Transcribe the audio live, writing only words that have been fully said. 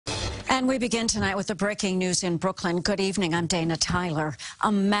And we begin tonight with the breaking news in Brooklyn. Good evening, I'm Dana Tyler.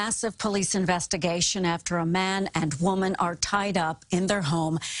 A massive police investigation after a man and woman are tied up in their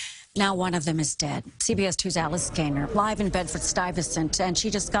home. Now one of them is dead. CBS 2's Alice Gaynor, live in Bedford-Stuyvesant, and she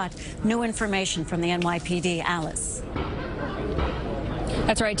just got new information from the NYPD. Alice.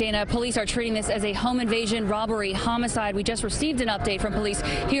 That's right, Dana. Police are treating this as a home invasion, robbery, homicide. We just received an update from police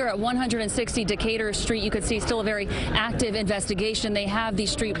here at 160 Decatur Street. You could see still a very active investigation. They have the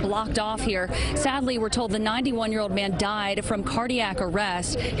street blocked off here. Sadly, we're told the 91-year-old man died from cardiac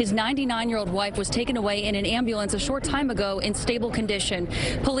arrest. His 99-year-old wife was taken away in an ambulance a short time ago in stable condition.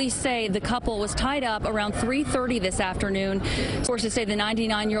 Police say the couple was tied up around 3:30 this afternoon. Sources say the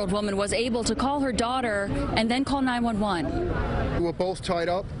 99-year-old woman was able to call her daughter and then call 911. We were both tied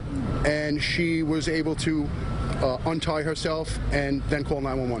up, and she was able to untie herself and then call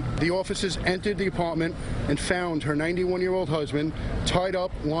 911. The officers entered the apartment and found her 91-year-old husband tied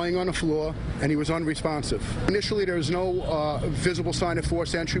up, lying on the floor, and he was unresponsive. Initially, there was no visible sign of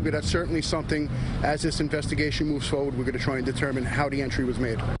forced entry, but that's certainly something, as this investigation moves forward, we're going to try and determine how the entry was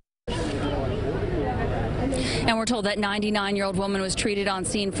made. And we're told that 99-year-old woman was treated on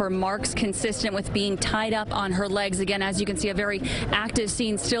scene for marks consistent with being tied up on her legs. Again, as you can see, a very active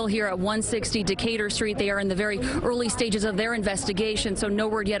scene still here at 160 Decatur Street. They are in the very early stages of their investigation, so no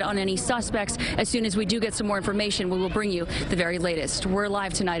word yet on any suspects. As soon as we do get some more information, we will bring you the very latest. We're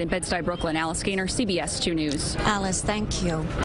live tonight in Bed-Stuy, Brooklyn. Alice Gaynor, CBS 2 News. Alice, thank you.